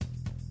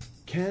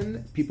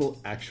Can people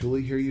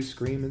actually hear you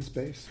scream in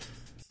space?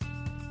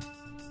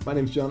 My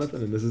name's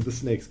Jonathan, and this is the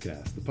Snakes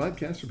Cast, the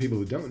podcast for people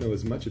who don't know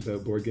as much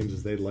about board games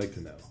as they'd like to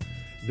know.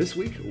 This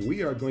week,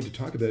 we are going to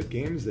talk about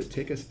games that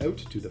take us out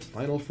to the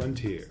final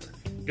frontier.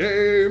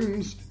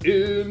 Games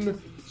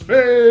in space!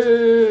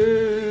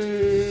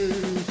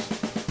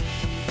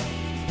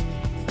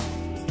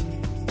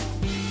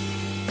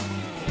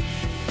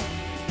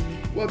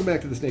 Welcome back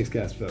to the Snakes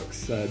Cast,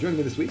 folks. Joining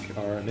me this week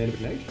are Amanda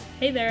McKnight.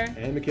 Hey there.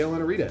 And Mikhail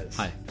Anarides.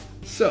 Hi.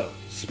 So,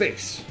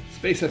 space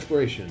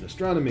exploration,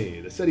 astronomy,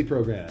 the SETI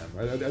program.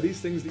 Are these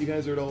things that you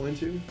guys are at all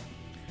into?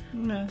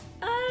 No.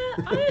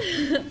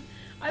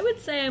 I would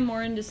say I'm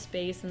more into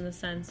space in the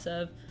sense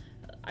of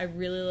I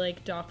really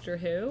like Doctor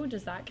Who.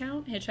 Does that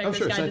count? Hitchhiker's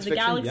sure. Guide Science to the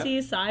fiction, Galaxy. yeah.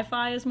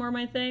 Sci-fi is more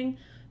my thing.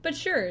 But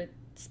sure,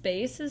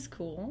 space is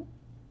cool.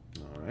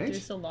 All right.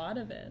 There's a lot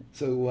of it.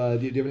 So,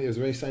 is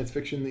there any science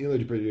fiction that you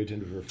like? Do you tend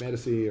to prefer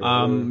fantasy?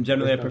 Or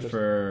Generally, I concepts?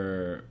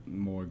 prefer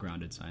more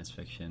grounded science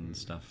fiction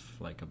stuff,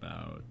 like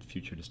about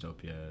future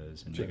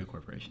dystopias and Sure. mega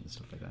corporations,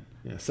 stuff like that.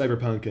 Yeah,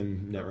 cyberpunk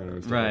and Netrunner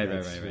and stuff Right.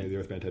 the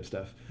Earthbound type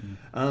stuff.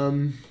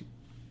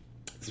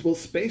 Well,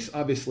 space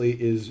obviously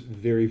is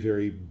very,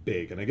 very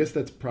big, and I guess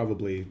that's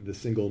probably the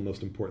single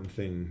most important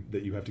thing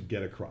that you have to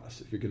get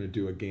across if you're going to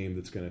do a game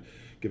that's going to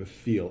give a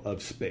feel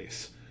of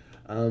space.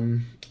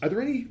 Are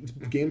there any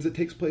games that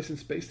takes place in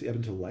space that you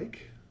happen to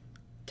like?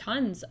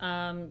 Tons.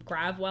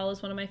 Gravwell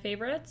is one of my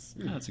favorites.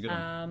 Yeah, that's a good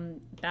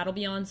one. Battle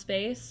Beyond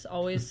Space,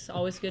 always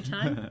a good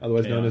time.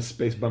 Otherwise known Yeah. as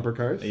space bumper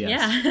cars? Yeah.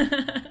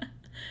 Yeah.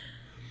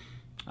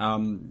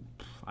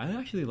 I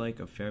actually like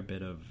a fair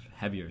bit of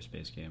heavier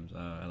space games.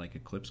 I like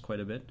Eclipse quite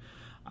a bit.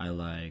 I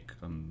like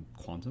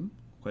Quantum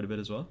quite a bit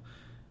as well.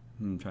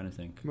 I'm trying to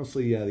think.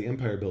 Mostly the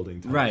empire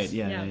building types. Right,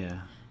 Yeah.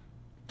 yeah.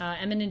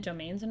 Eminent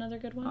Domain's another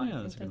good one. Oh, yeah,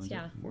 I that's a think good one,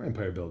 yeah. More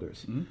empire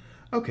builders. Mm-hmm.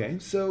 Okay,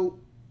 so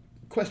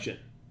question.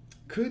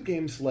 Could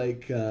games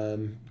like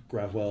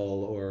Gravwell,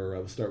 or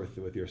we'll start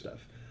with your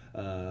stuff,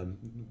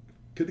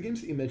 could the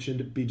games that you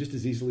mentioned be just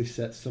as easily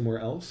set somewhere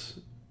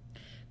else?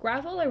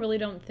 Gravwell, I really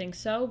don't think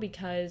so,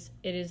 because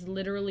it is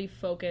literally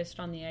focused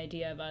on the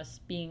idea of us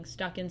being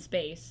stuck in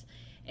space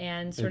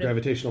and sort of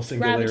gravitational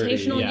singularity.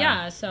 Gravitational, Yeah.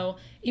 yeah. So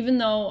even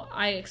though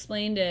I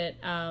explained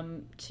it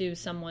to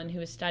someone who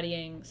was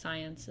studying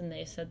science, and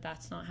they said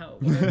that's not how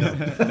it works.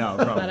 No,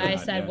 probably But I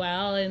not, said, yeah.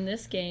 well, in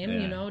this game,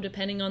 Yeah.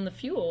 depending on the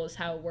fuel is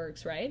how it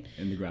works, right?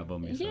 In the Gravel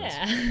Mesos.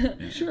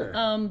 Yeah. Sure.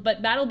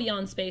 But Battle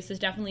Beyond Space is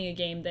definitely a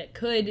game that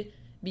could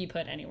be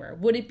put anywhere.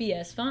 Would it be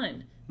as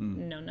fun?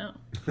 No.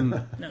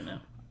 No.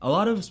 A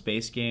lot of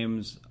space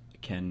games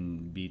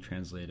can be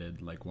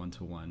translated like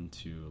one-to-one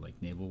to like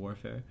naval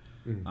warfare.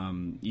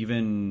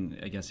 Even,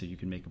 I guess, if you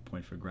can make a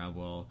point for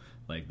Gravwell,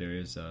 like there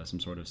is some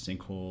sort of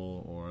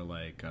sinkhole or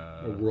like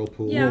a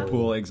whirlpool. Yeah.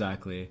 whirlpool,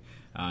 exactly,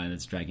 and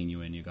it's dragging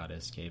you in. You got to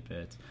escape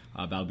it.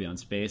 Battle Beyond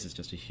Space is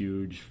just a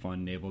huge,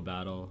 fun naval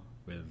battle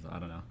with, I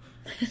don't know,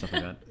 stuff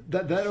like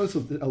that. That owes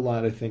a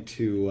lot, I think,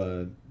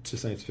 to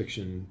science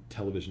fiction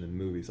television and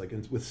movies. Like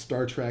with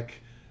Star Trek,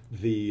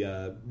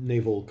 the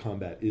naval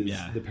combat is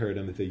the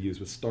paradigm that they use.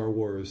 With Star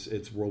Wars,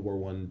 it's World War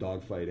I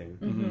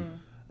dogfighting.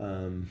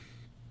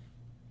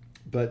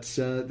 But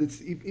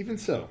it's even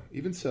so,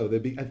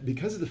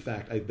 because of the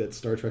fact that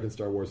Star Trek and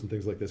Star Wars and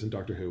things like this and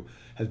Doctor Who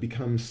have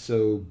become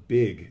so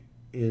big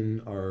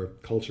in our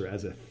culture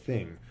as a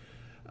thing,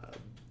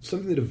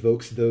 something that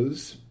evokes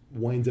those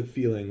winds up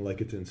feeling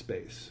like it's in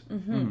space,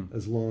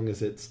 as long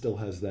as it still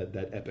has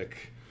that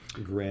epic,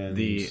 grand...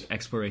 The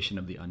exploration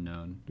of the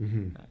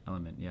unknown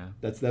element, yeah.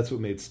 That's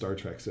what made Star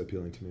Trek so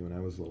appealing to me when I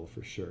was little,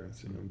 for sure.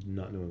 So,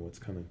 not knowing what's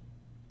coming.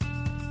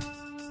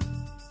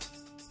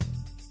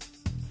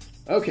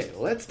 Okay,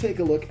 let's take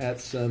a look at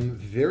some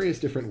various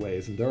different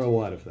ways, and there are a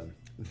lot of them,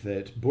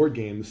 that board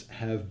games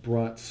have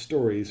brought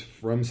stories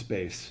from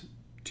space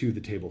to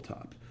the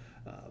tabletop.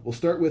 We'll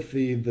start with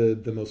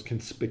the most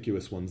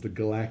conspicuous ones, the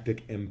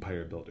galactic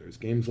empire builders,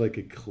 games like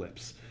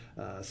Eclipse.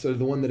 So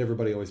the one that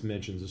everybody always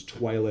mentions is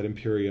Twilight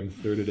Imperium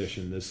 3rd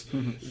Edition, this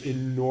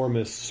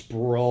enormous,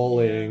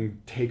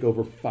 sprawling, take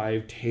over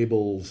 5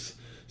 tables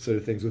sort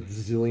of things with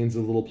zillions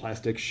of little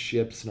plastic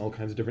ships and all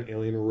kinds of different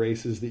alien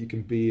races that you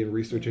can be, and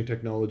researching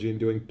technology and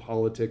doing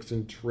politics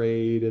and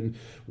trade and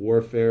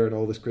warfare and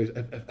all this crazy.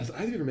 Has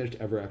either of you managed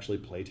to ever actually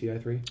play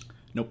TI3?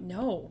 Nope.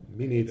 No.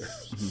 Me neither.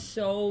 It's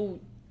so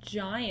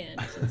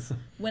giant.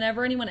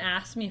 Whenever anyone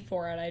asks me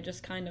for it, I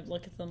just kind of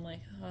look at them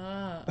like,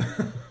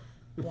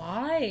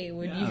 why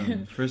would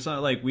you? For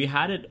some, like, we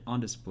had it on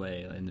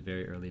display in the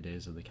very early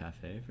days of the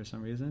cafe for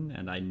some reason,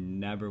 and I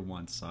never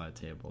once saw it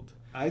tabled.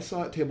 I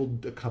saw it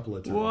tabled a couple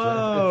of times. Whoa.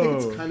 I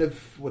think it's kind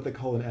of what they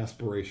call an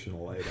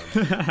aspirational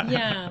item.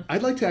 Yeah.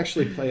 I'd like to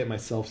actually play it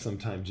myself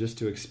sometime just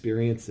to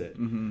experience it.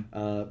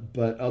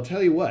 But I'll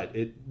tell you what,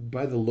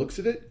 by the looks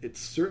of it, it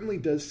certainly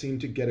does seem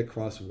to get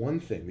across one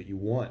thing that you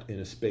want in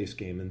a space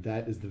game, and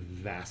that is the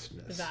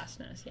vastness. The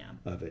vastness, yeah.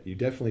 Of it. You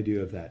definitely do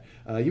have that.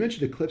 You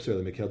mentioned Eclipse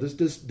earlier, Mikhail. Does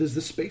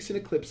the space in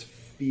Eclipse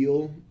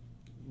feel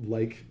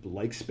like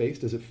space?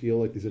 Does it feel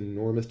like these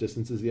enormous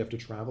distances you have to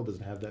travel? Does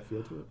it have that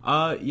feel to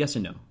it? Yes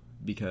and no.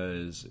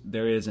 because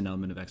there is an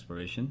element of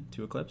exploration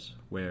to Eclipse,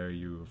 where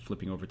you're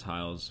flipping over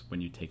tiles when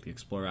you take the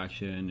explore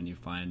action and you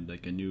find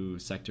like a new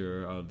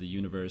sector of the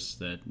universe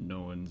that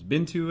no one's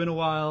been to in a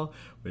while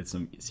with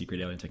some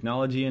secret alien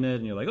technology in it,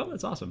 and you're like, oh,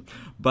 that's awesome.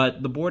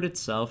 But the board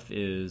itself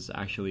is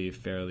actually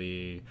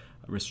fairly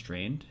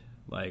restrained.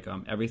 Like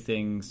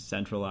everything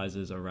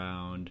centralizes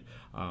around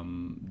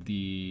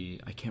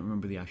I can't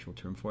remember the actual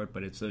term for it,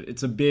 but it's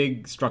a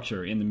big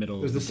structure in the middle.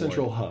 There's of the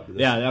central board. hub.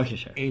 Yeah, okay,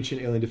 sure.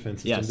 Ancient alien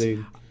defense system.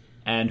 Yes.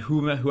 And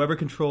whoever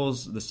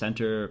controls the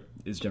center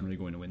is generally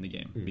going to win the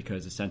game,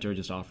 because the center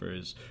just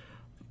offers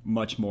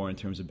much more in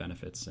terms of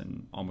benefits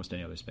than almost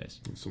any other space.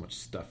 There's so much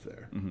stuff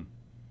there.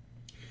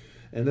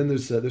 And then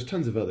there's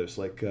tons of others,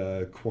 like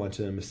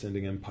Quantum,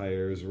 Ascending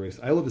Empires, Race.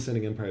 I love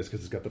Ascending Empires because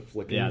it's got the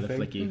flicking the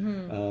thing.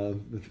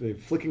 flicky. The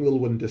flicking little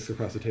wooden discs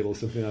across the table is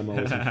something I'm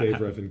always in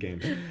favor of in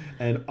games.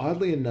 And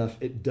oddly enough,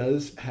 it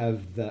does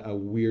have a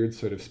weird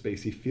sort of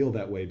spacey feel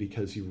that way,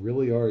 because you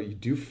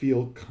do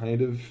feel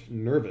kind of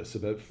nervous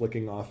about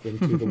flicking off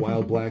into the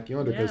wild black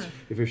yonder, because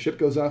if your ship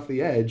goes off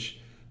the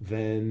edge,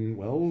 then,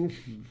 well...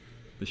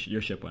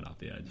 Your ship went off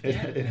the edge.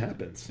 It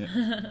happens.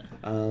 Yeah.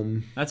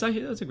 That's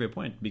a great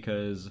point,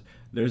 because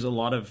there's a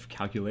lot of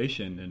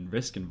calculation and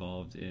risk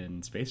involved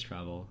in space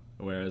travel.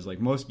 Whereas, like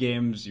most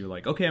games, you're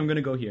like, okay, I'm going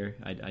to go here.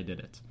 I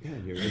did it. Yeah,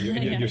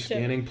 and you're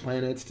scanning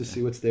planets to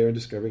see what's there and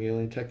discovering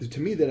alien tech. To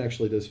me, that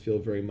actually does feel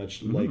very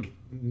much like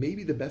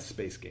maybe the best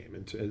space game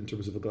in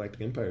terms of a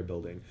galactic empire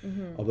building.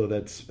 Although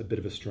that's a bit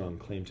of a strong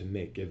claim to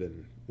make,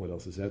 given what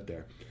else is out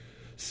there.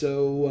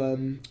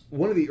 So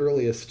one of the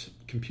earliest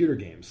computer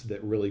games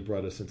that really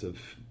brought a sense of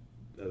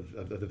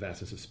the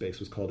vastness of space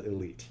was called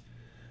Elite.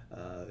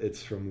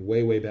 It's from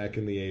way back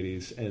in the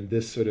 80s, and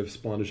this sort of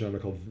spawned a genre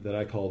that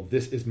I call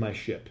This Is My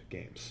Ship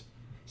games.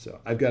 So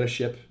I've got a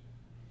ship,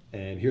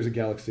 and here's a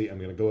galaxy. I'm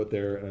going to go out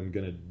there, and I'm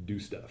going to do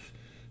stuff.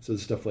 So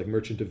there's stuff like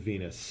Merchant of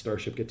Venus,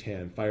 Starship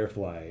Catan,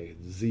 Firefly,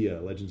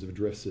 Zia, Legends of a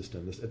Drift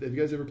System. Have you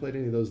guys ever played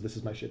any of those This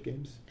Is My Ship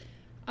games?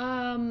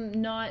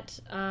 Not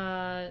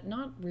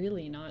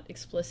really, not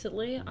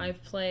explicitly.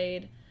 I've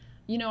played,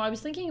 I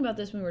was thinking about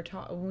this when we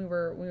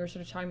were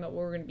sort of talking about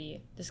what we're going to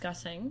be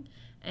discussing,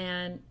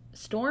 and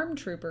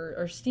Stormtrooper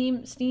or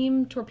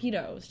Steam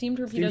Torpedo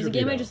is a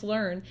game I just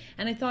learned,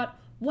 and I thought,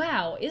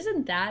 wow,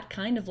 isn't that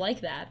kind of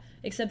like that,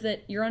 except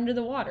that you're under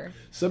the water?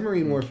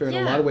 Submarine warfare in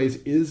a lot of ways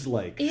is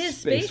like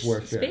space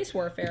warfare. Space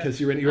warfare. Because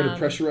you're in a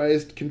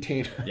pressurized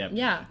container. Yep.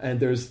 Yeah. And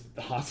there's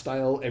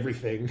hostile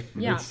everything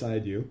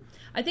inside you.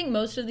 I think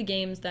most of the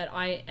games that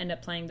I end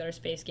up playing that are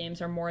space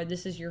games are more,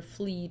 this is your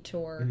fleet,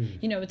 or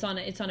it's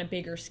on a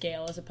bigger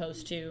scale as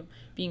opposed to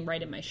being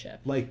right in my ship.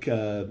 Like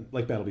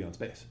Battle Beyond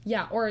Space.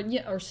 Yeah,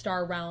 or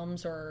Star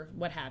Realms or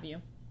what have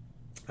you.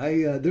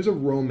 There's a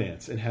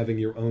romance in having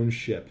your own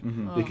ship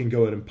that you can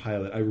go out and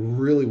pilot. I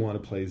really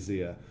want to play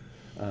Zia.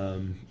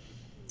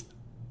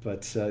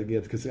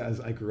 Because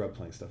as I grew up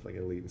playing stuff like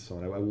Elite and so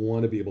on, I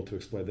want to be able to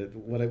explore that.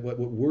 What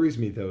worries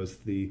me though is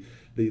the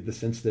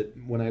sense that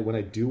when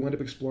I do wind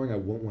up exploring, I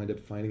won't wind up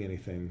finding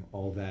anything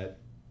all that.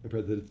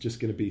 It's just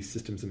going to be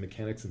systems and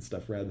mechanics and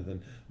stuff rather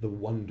than the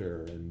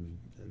wonder and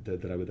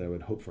that I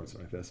would hope for and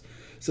something like this.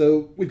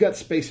 So we've got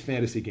space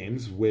fantasy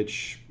games,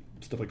 which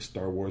stuff like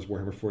Star Wars,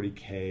 Warhammer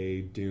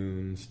 40K,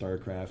 Dune,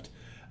 StarCraft.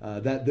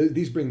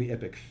 These bring the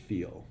epic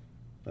feel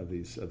of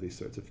these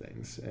sorts of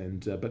things,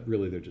 and but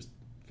really they're just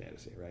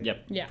fantasy, right?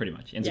 Yep. Yeah. Pretty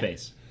much in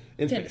space.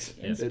 In space.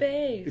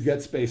 We've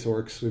got space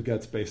orcs. We've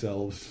got space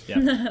elves.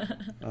 Yeah.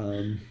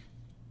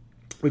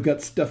 We've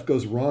got stuff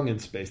goes wrong in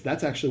space.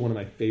 That's actually one of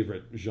my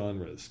favorite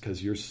genres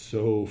because you're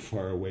so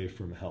far away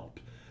from help.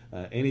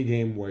 Any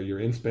game where you're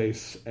in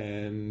space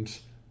and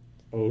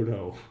oh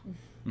no,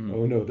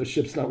 the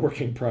ship's not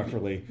working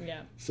properly.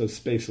 Yeah. So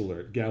Space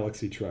Alert,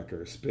 Galaxy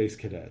Trucker, Space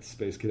Cadets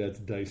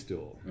Dice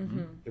Duel.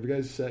 Have you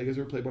guys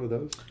ever played one of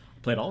those?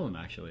 Played all of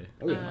them actually.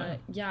 Oh yeah.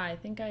 Yeah, I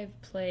think I've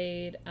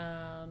played.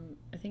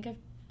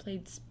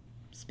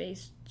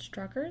 Space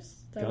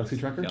Truckers. Galaxy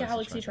Trucker.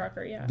 Galaxy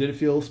Trucker. Yeah. Did it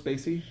feel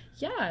spacey?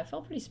 Yeah, it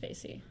felt pretty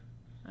spacey.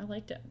 I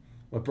liked it.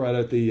 What brought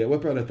out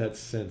that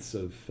sense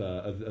of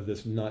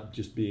this not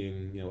just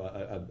being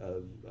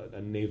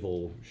a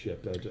naval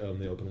ship on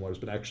the open waters,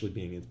 but actually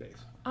being in space?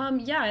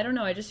 Yeah, I don't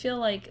know. I just feel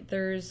like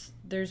there's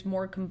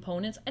more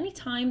components.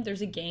 Anytime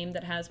there's a game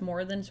that has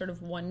more than sort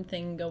of one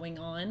thing going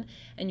on,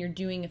 and you're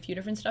doing a few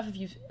different stuff,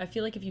 I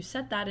feel like if you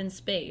set that in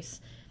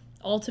space,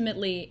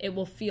 ultimately it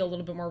will feel a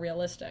little bit more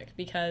realistic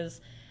because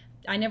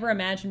I never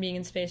imagined being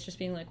in space just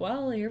being like,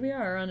 well, here we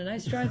are on a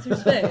nice drive through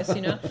space,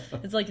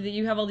 It's like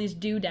you have all these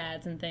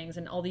doodads and things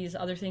and all these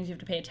other things you have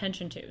to pay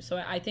attention to. So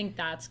I think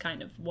that's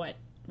kind of what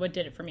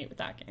did it for me with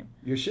that game.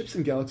 Your ships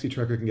in Galaxy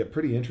Trucker can get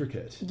pretty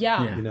intricate.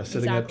 Yeah.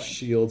 Setting up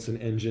shields and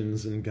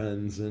engines and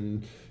guns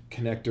and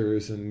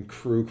connectors and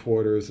crew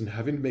quarters and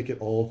having to make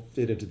it all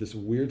fit into this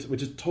weird,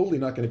 which is totally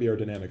not going to be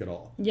aerodynamic at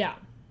all. Yeah.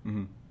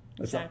 Mm-hmm.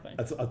 Exactly.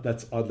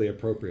 That's oddly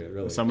appropriate,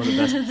 really. Some of the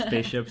best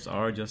spaceships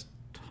are just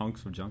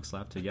hunks of junk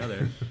slapped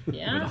together with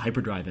a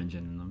hyperdrive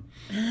engine in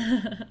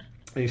them.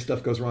 Any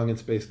stuff goes wrong in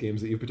space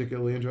games that you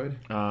particularly enjoyed?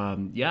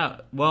 Yeah,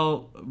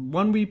 well,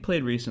 one we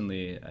played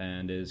recently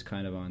and is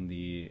kind of on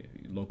the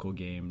local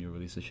game new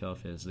release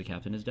shelf is The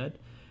Captain is Dead.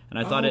 And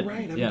I thought right.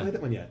 I haven't played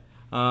that one yet.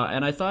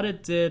 And I thought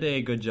it did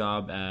a good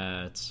job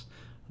at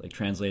like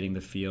translating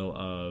the feel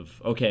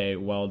of, okay,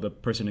 well, the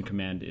person in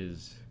command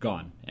is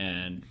gone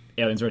and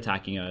aliens are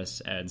attacking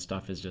us and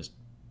stuff is just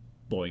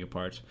blowing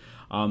apart.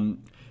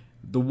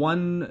 The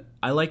one,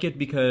 I like it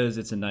because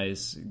it's a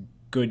nice,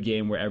 good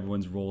game where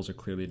everyone's roles are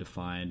clearly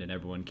defined and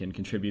everyone can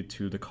contribute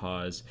to the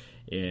cause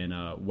in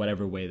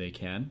whatever way they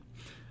can.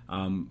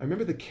 I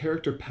remember the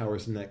character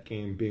powers in that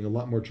game being a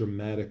lot more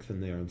dramatic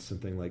than they are in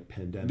something like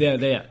Pandemic.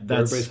 Yeah,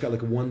 everybody's got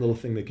like one little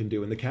thing they can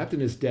do. And The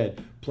Captain is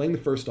Dead, playing the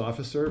first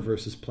officer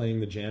versus playing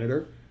the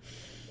janitor.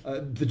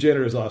 The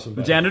janitor is awesome.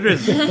 The janitor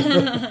is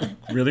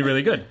really,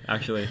 really good,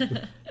 actually.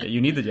 You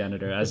need the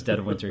janitor, as Dead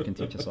of Winter can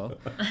teach us all.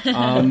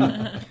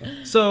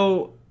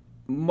 So,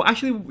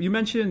 actually, you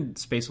mentioned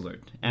Space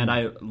Alert, and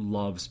I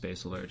love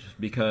Space Alert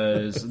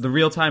because the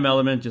real-time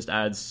element just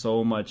adds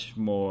so much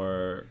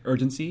more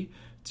urgency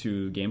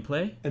to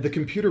gameplay. And the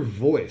computer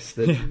voice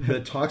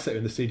that talks at you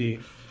in the CD,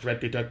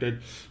 threat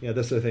detected,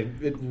 this sort of thing,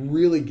 it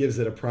really gives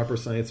it a proper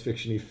science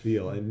fiction-y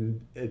feel,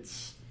 and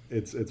it's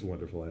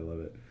wonderful. I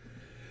love it.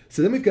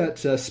 So then we've got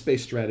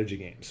space strategy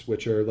games,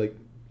 which are like,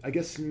 I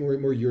guess, more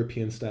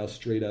European-style,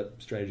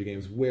 straight-up strategy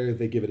games where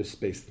they give it a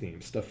space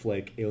theme. Stuff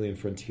like Alien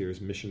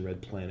Frontiers, Mission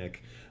Red Planet,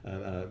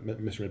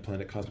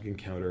 Cosmic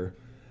Encounter.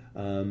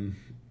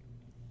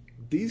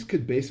 These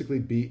could basically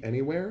be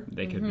anywhere.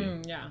 They could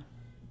be. Yeah.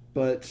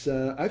 But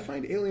I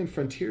find Alien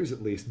Frontiers,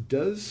 at least,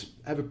 does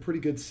have a pretty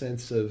good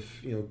sense of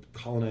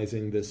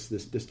colonizing this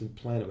distant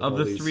planet. Of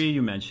the three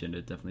you mentioned,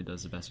 it definitely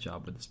does the best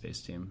job with the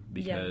space team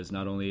because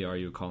not only are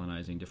you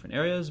colonizing different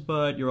areas,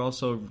 but you're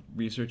also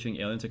researching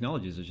alien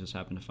technologies that just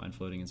happen to find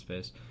floating in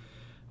space,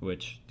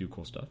 which do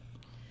cool stuff.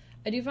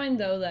 I do find,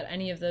 though, that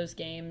any of those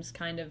games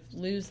kind of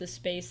lose the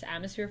space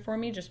atmosphere for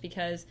me just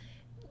because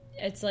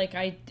it's like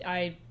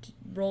I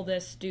roll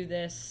this, do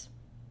this,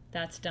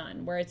 that's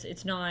done. Where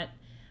it's not...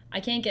 I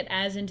can't get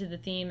as into the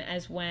theme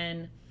as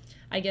when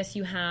I guess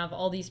you have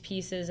all these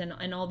pieces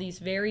and all these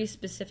very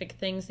specific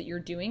things that you're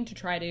doing to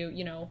try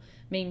to,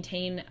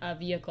 maintain a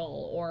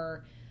vehicle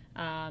or,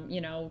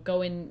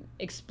 go and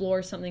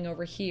explore something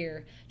over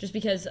here just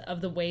because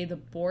of the way the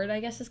board, I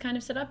guess, is kind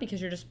of set up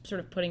because you're just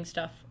sort of putting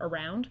stuff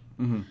around.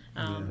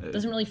 Mm-hmm.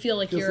 Doesn't really feel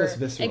like feels you're... less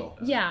visceral.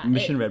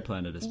 Mission Red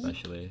Planet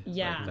especially.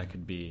 Yeah. Like, that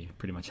could be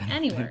pretty much anything.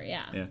 Anywhere,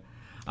 yeah.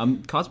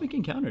 Cosmic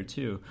Encounter,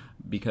 too,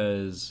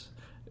 because...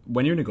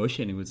 when you're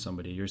negotiating with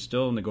somebody, you're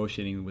still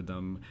negotiating with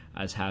them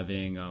as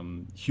having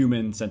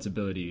human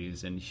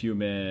sensibilities and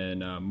human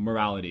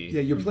morality. Yeah,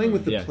 you're playing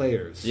with the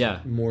players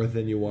more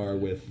than you are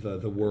with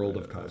the world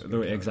of Cosmic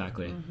Encounter.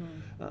 Exactly.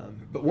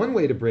 But one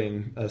way to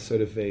bring a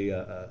sort of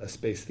a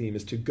space theme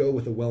is to go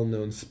with a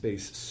well-known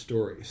space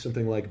story,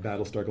 something like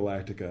Battlestar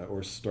Galactica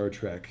or Star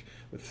Trek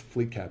with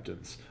fleet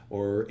captains,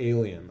 or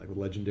Alien, like with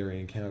legendary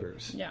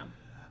encounters. Yeah.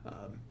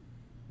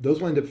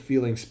 Those wind up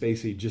feeling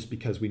spacey just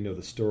because we know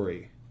the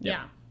story.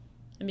 Yeah.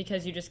 And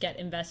because you just get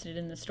invested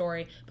in the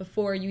story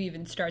before you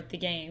even start the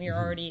game. You're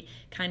already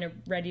kind of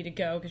ready to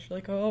go because you're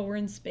like, oh, we're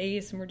in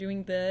space and we're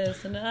doing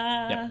this and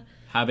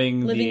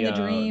having living the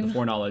dream. The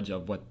foreknowledge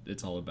of what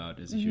it's all about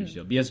is a huge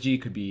deal.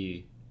 BSG could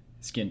be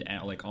skinned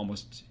like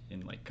almost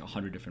in like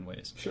 100 different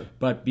ways. Sure.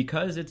 But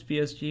because it's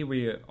BSG,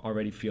 we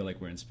already feel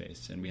like we're in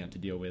space and we have to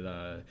deal with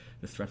the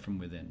threat from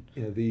within.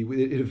 It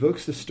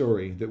evokes the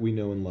story that we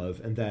know and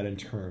love, and that in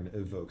turn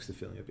evokes the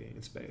feeling of being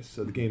in space.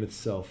 So the game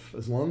itself,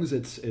 as long as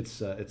it's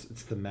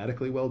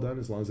thematically well done,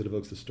 as long as it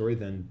evokes the story,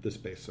 then the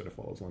space sort of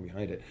follows along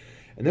behind it.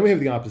 And then we have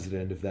the opposite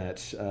end of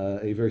that,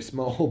 a very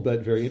small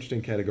but very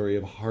interesting category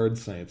of hard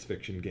science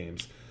fiction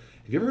games.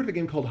 Have you ever heard of a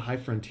game called High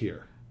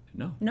Frontier?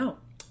 No.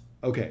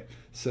 Okay,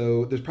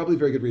 so there's probably a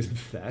very good reason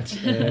for that,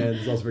 and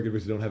there's also a very good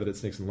reason we don't have it at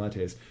Snakes and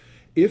Lattes.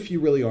 If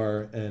you really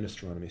are an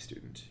astronomy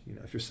student,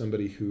 if you're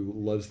somebody who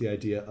loves the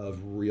idea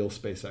of real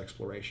space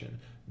exploration,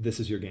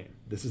 this is your game.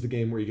 This is the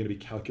game where you're going to be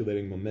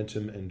calculating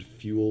momentum and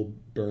fuel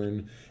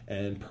burn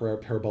and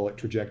parabolic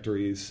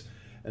trajectories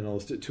and all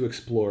this to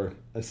explore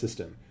a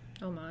system.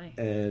 Oh my.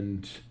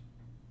 And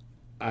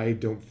I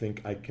don't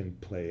think I can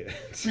play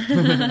it.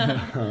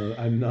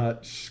 I'm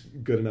not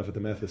good enough at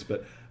the methods,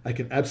 but I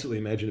can absolutely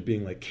imagine it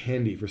being like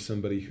candy for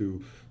somebody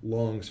who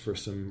longs for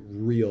some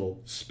real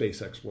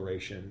space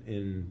exploration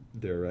in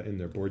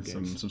their board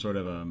games. Some sort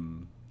of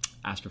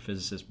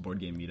astrophysicist board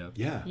game meetup.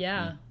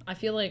 Yeah. I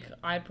feel like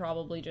I'd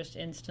probably just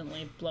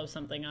instantly blow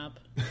something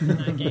up in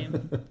that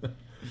game.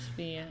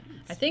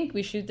 I think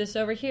we shoot this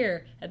over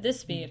here at this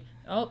speed.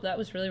 Oh, that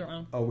was really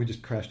wrong. Oh, we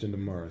just crashed into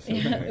Mars. Okay.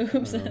 Yeah,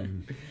 oops.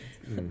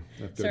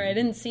 Sorry, I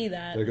didn't see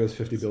that. There goes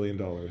 $50 billion.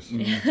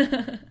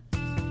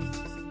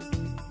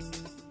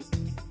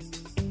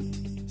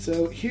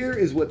 So here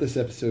is what this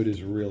episode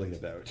is really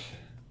about.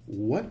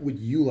 What would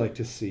you like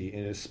to see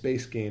in a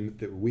space game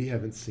that we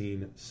haven't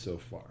seen so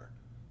far?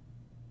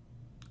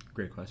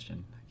 Great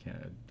question. I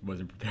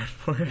wasn't prepared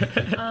for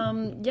it.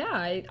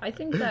 I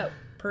think that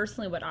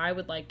personally what I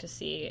would like to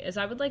see is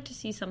I would like to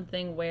see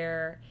something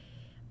where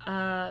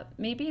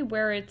maybe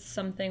where it's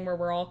something where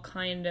we're all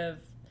kind of,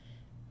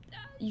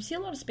 you see a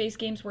lot of space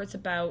games where it's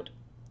about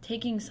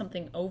taking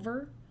something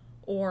over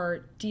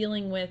or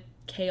dealing with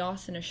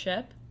chaos in a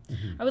ship.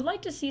 I would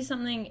like to see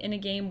something in a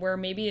game where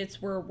maybe it's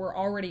we're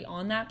already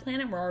on that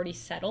planet, we're already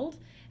settled,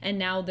 and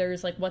now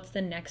there's like, what's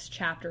the next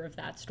chapter of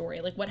that story?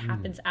 Like, what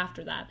happens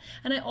after that?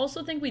 And I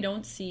also think we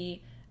don't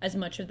see as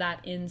much of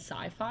that in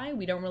sci-fi.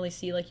 We don't really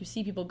see, like, you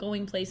see people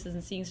going places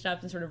and seeing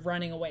stuff and sort of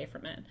running away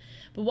from it.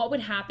 But what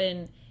would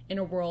happen in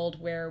a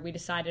world where we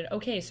decided,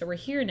 okay, so we're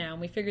here now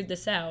and we figured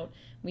this out,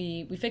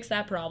 we fixed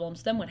that problem,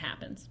 so then what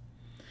happens?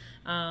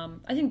 I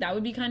think that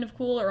would be kind of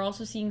cool. Or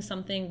also seeing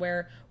something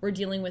where we're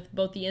dealing with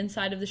both the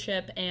inside of the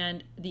ship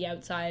and the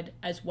outside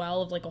as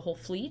well, of like a whole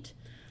fleet.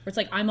 Where it's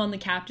like, I'm on the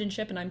captain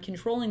ship and I'm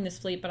controlling this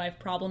fleet, but I have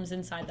problems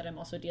inside that I'm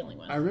also dealing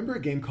with. I remember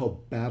a game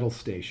called Battle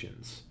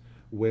Stations,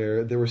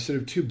 where there were sort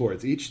of two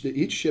boards.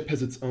 Each ship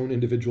has its own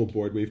individual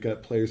board where you've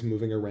got players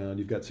moving around,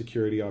 you've got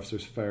security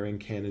officers firing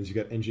cannons, you've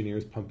got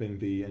engineers pumping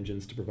the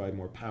engines to provide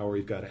more power,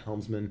 you've got a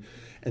helmsman.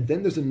 And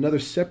then there's another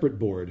separate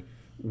board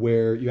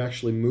where you're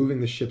actually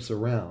moving the ships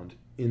around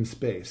in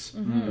space.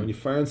 And when you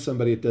fire on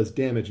somebody, it does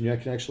damage, and you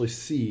can actually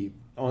see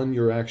on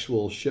your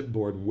actual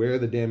shipboard where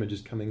the damage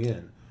is coming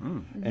in.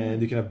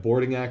 And you can have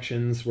boarding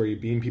actions where you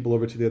beam people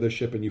over to the other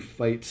ship and you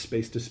fight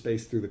space to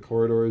space through the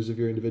corridors of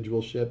your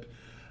individual ship.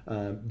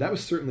 That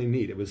was certainly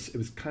neat. It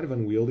was kind of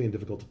unwieldy and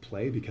difficult to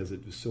play because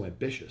it was so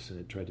ambitious and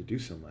it tried to do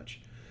so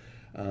much.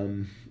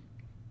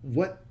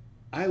 What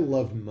I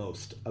loved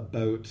most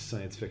about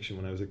science fiction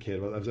when I was a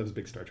kid, I was a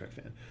big Star Trek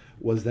fan,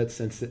 was that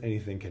sense that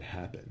anything could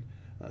happen.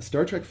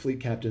 Star Trek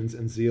Fleet Captains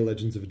and Zia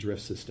Legends of a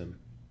Drift System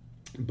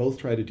both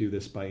try to do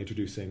this by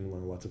introducing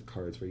lots of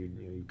cards where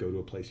you go to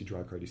a place, you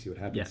draw a card, you see what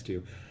happens to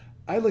you.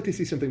 I'd like to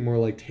see something more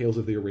like Tales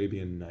of the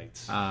Arabian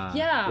Nights.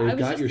 Yeah, where you've I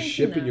was got just your thinking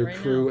ship that and your right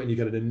crew, now. and you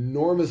got an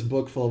enormous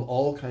book full of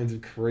all kinds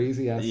of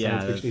crazy-ass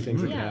science fiction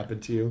things that can Yeah. happen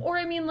to you. Or,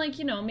 I mean, like,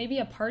 maybe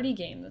a party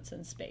game that's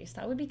in space.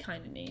 That would be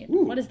kind of neat.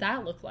 Ooh. What does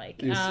that look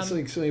like?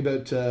 Something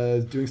about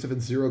doing stuff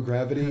in zero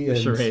gravity. The and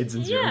charades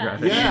and zero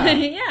gravity. Yeah.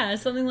 Yeah,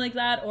 something like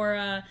that. Or,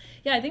 I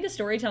think a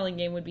storytelling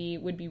game would be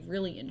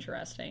really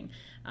interesting.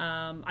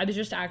 I was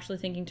just actually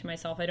thinking to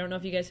myself, I don't know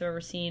if you guys have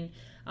ever seen,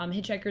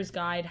 Hitchhiker's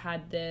Guide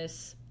had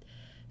this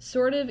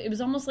sort of, it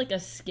was almost like a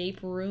escape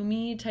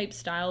roomy type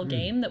style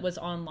game that was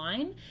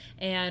online,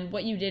 and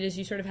what you did is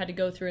you sort of had to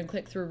go through and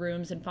click through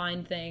rooms and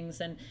find things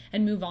and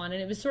move on,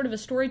 and it was sort of a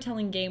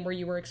storytelling game where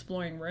you were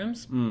exploring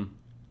rooms.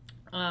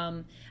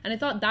 And I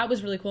thought that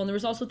was really cool. And there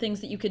was also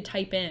things that you could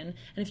type in,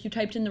 and if you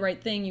typed in the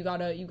right thing, you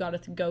gotta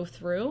go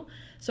through.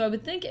 So I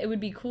would think it would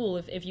be cool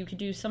if you could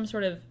do some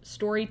sort of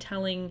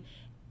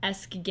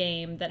storytelling-esque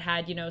game that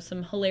had,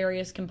 some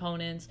hilarious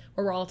components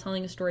where we're all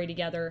telling a story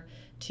together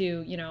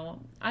to,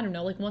 I don't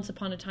know, like Once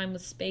Upon a Time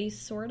with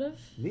Space, sort of.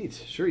 Neat.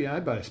 Sure, yeah,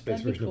 I'd buy a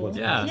space That'd be version cool. of Once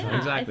Yeah, Upon a Time.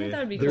 exactly. I think that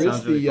would be There cool. is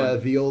Sounds really fun.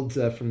 the old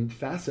from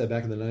FASA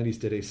back in the 90s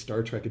did a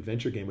Star Trek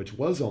adventure game, which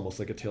was almost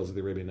like a Tales of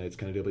the Arabian Nights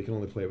kind of deal, but you can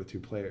only play it with 2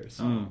 players.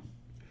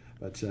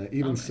 But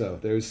even so,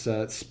 there's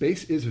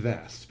space is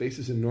vast. Space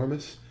is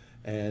enormous,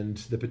 and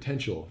the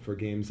potential for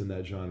games in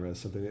that genre is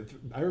something that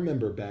I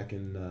remember back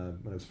in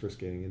when I was first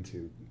getting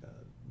into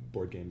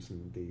board games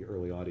in the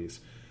early aughties.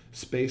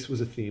 Space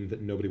was a theme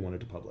that nobody wanted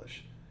to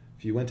publish.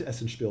 If you went to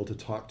Essenspiel to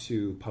talk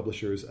to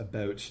publishers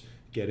about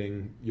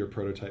getting your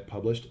prototype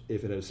published,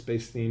 if it had a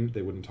space theme,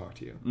 they wouldn't talk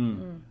to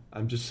you.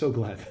 I'm just so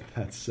glad that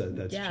that's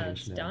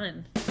changed it's now.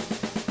 done.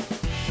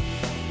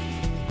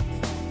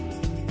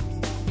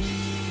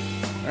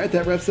 All right,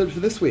 that wraps it up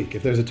for this week.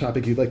 If there's a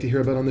topic you'd like to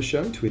hear about on the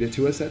show, tweet it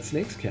to us at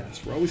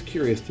SnakesCast. We're always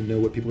curious to know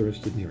what people are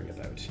interested in hearing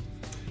about.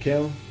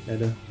 Kale,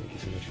 Enda, thank you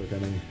so much for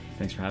coming.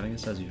 Thanks for having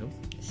us, as usual.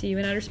 See you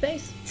in outer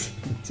space.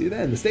 See you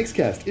then. The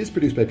SnakesCast is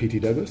produced by P.T.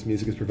 Douglas.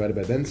 Music is provided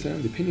by Ben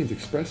Sound. The opinions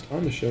expressed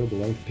on the show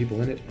belong to the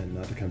people in it and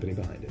not the company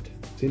behind it.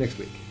 See you next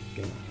week.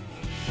 Game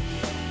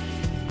on.